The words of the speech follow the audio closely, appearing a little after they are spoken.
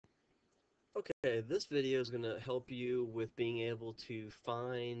Okay, this video is going to help you with being able to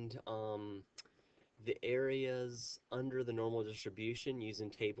find the areas under the normal distribution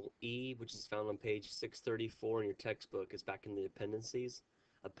using table E, which is found on page 634 in your textbook. It's back in the appendices,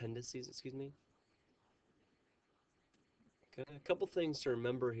 excuse me. Okay. A couple things to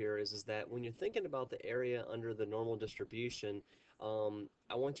remember here is that when you're thinking about the area under the normal distribution,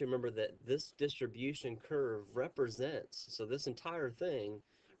 I want you to remember that this distribution curve represents, so this entire thing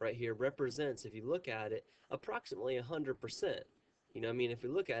right here represents, if you look at it, approximately 100%. I mean, if we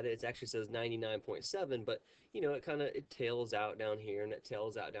look at it, it actually says 99.7, but it tails out down here and it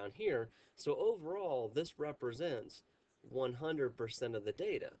tails out down here. So overall, this represents 100% of the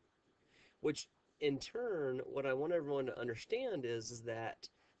data, which in turn, what I want everyone to understand is that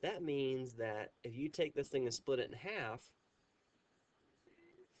that means that if you take this thing and split it in half,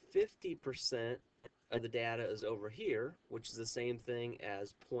 50% of the data is over here, which is the same thing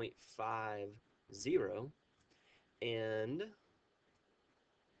as 0.50, and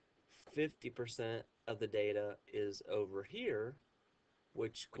 50% of the data is over here,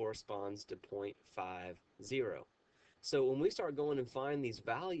 which corresponds to 0.50. So when we start going and find these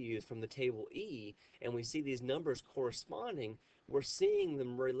values from the table E, and we see these numbers corresponding, we're seeing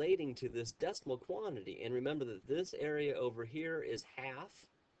them relating to this decimal quantity. And remember that this area over here is half,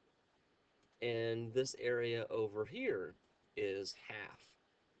 and this area over here is half.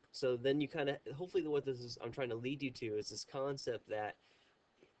 So then you kind of, hopefully what this is, I'm trying to lead you to is this concept that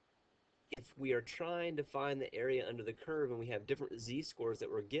if we are trying to find the area under the curve and we have different z-scores that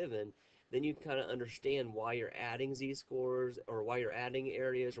we're given, then you kind of understand why you're adding z-scores or why you're adding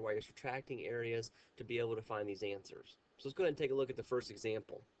areas or why you're subtracting areas to be able to find these answers. So let's go ahead and take a look at the first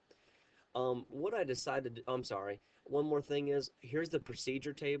example. What I decided, I'm sorry, one more thing is, here's the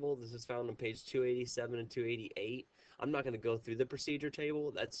procedure table. This is found on page 287 and 288. I'm not going to go through the procedure table.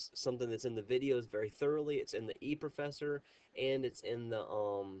 That's something that's in the videos very thoroughly. It's in the eProfessor, and it's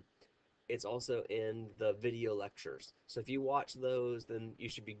also in the video lectures. So if you watch those, then you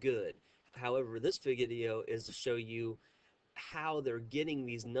should be good. However, this video is to show you how they're getting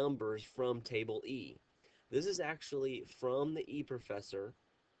these numbers from table E. This is actually from the eProfessor,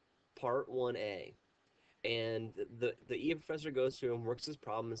 part 1A. And the eProfessor goes through and works this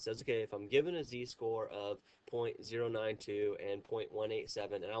problem and says, okay, if I'm given a z-score of 0.092 and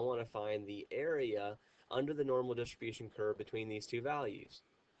 0.187, and I want to find the area under the normal distribution curve between these two values.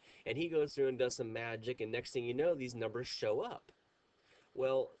 And he goes through and does some magic, and next thing you know, these numbers show up.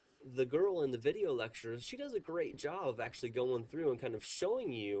 Well, the girl in the video lectures, she does a great job of actually going through and kind of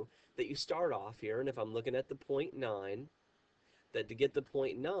showing you that you start off here, and if I'm looking at the 0.9, that to get the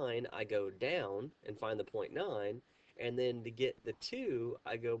 0.9, I go down and find the 0.9, and then to get the 2,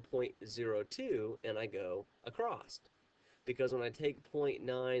 I go 0.02, and I go across. Because when I take 0.9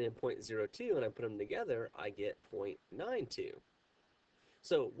 and 0.02 and I put them together, I get 0.92.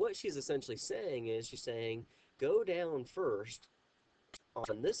 So what she's essentially saying is she's saying, go down first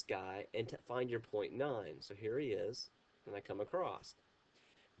on this guy and find your 0.9. So here he is, and I come across.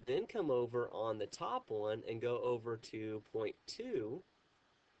 Then come over on the top one and go over to 0.2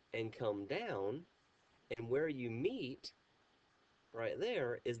 and come down, and where you meet right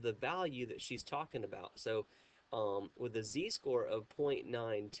there is the value that she's talking about. So with a z-score of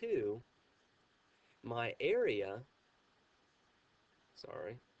 0.92, my area,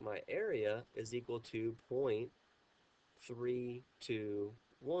 my area is equal to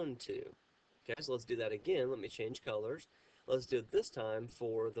 0.3212. Okay, so let's do that again. Let me change colors. Let's do it this time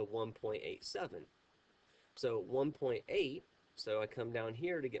for the 1.87. So 1.8, so I come down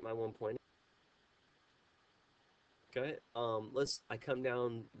here to get my 1.8. Okay, I come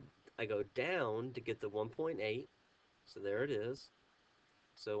down, I go down to get the 1.8, so there it is.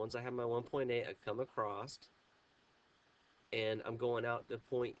 So once I have my 1.8, I come across, and I'm going out to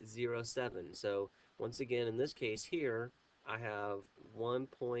 0.07. So once again, in this case here, I have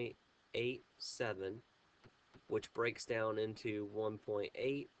 1.87, which breaks down into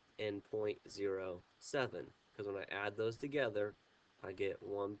 1.8 and 0.07, because when I add those together, I get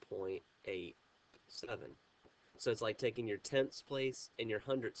 1.87. So it's like taking your tenths place and your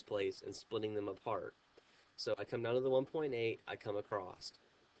hundredths place and splitting them apart. So I come down to the 1.8, I come across.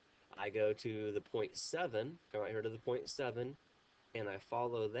 I go to the 0.7, go right here to the 0.7, and I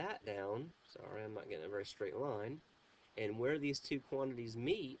follow that down. Sorry, I'm not getting a very straight line. And where these two quantities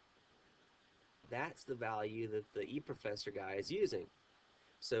meet, that's the value that the eProfessor guy is using.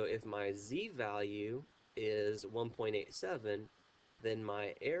 So if my z value is 1.87, then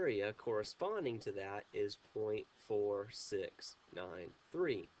my area corresponding to that is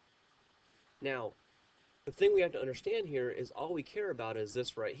 0.4693. Now, the thing we have to understand here is all we care about is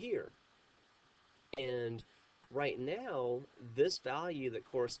this right here. And right now, this value that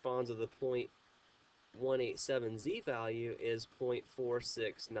corresponds to the 0.187z value is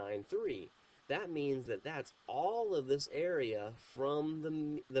 0.4693. That means that that's all of this area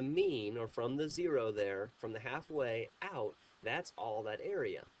from the mean, or from the zero there, from the halfway out, that's all that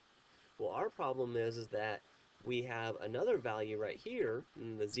area. Well, our problem is that we have another value right here,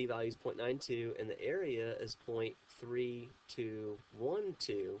 and the z value is 0.92, and the area is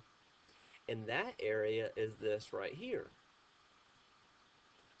 0.3212, and that area is this right here.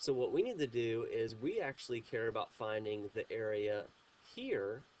 So what we need to do is we actually care about finding the area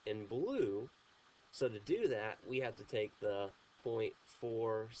here in blue. So to do that, we have to take the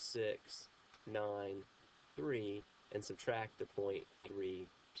 0.4693 and subtract the 0.3212.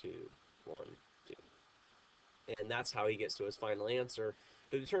 And that's how he gets to his final answer,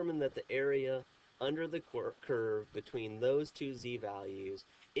 to determine that the area under the curve between those two z values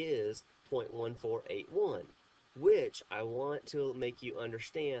is 0.1481, which I want to make you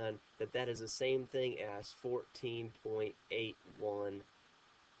understand that that is the same thing as 14.81%.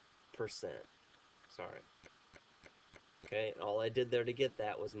 Sorry. Okay, all I did there to get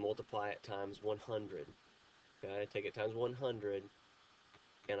that was multiply it times 100. Okay, take it times 100,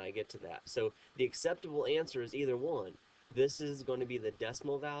 and I get to that. So the acceptable answer is either one. This is going to be the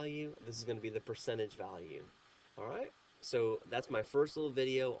decimal value. This is going to be the percentage value. All right? So that's my first little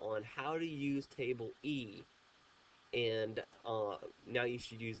video on how to use table E. And now you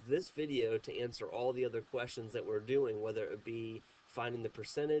should use this video to answer all the other questions that we're doing, whether it be finding the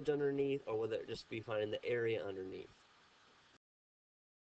percentage underneath or whether it just be finding the area underneath.